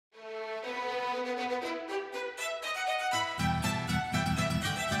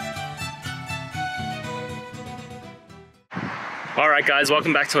Alright guys,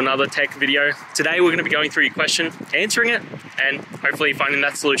 welcome back to another tech video. Today we're going to be going through your question, answering it, and hopefully finding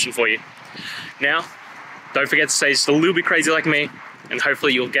that solution for you. Now, don't forget to stay just a little bit crazy like me, and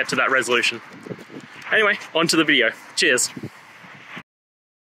hopefully you'll get to that resolution. Anyway, on to the video. Cheers!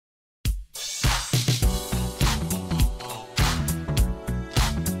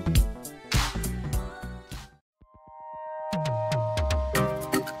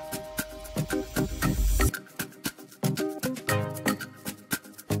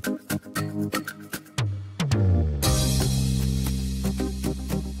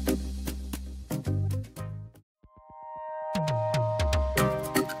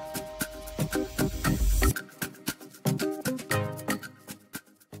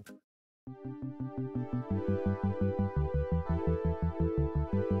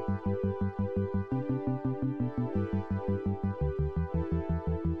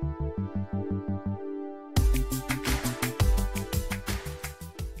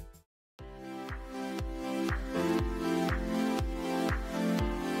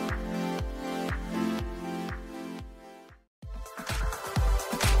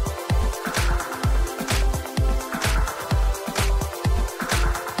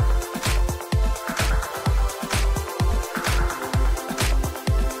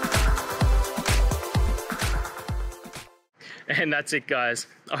 And that's it guys.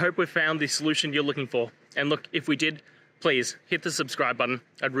 I hope we found the solution you're looking for. And look, if we did, please hit the subscribe button.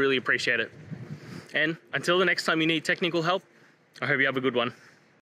 I'd really appreciate it. And until the next time you need technical help, I hope you have a good one.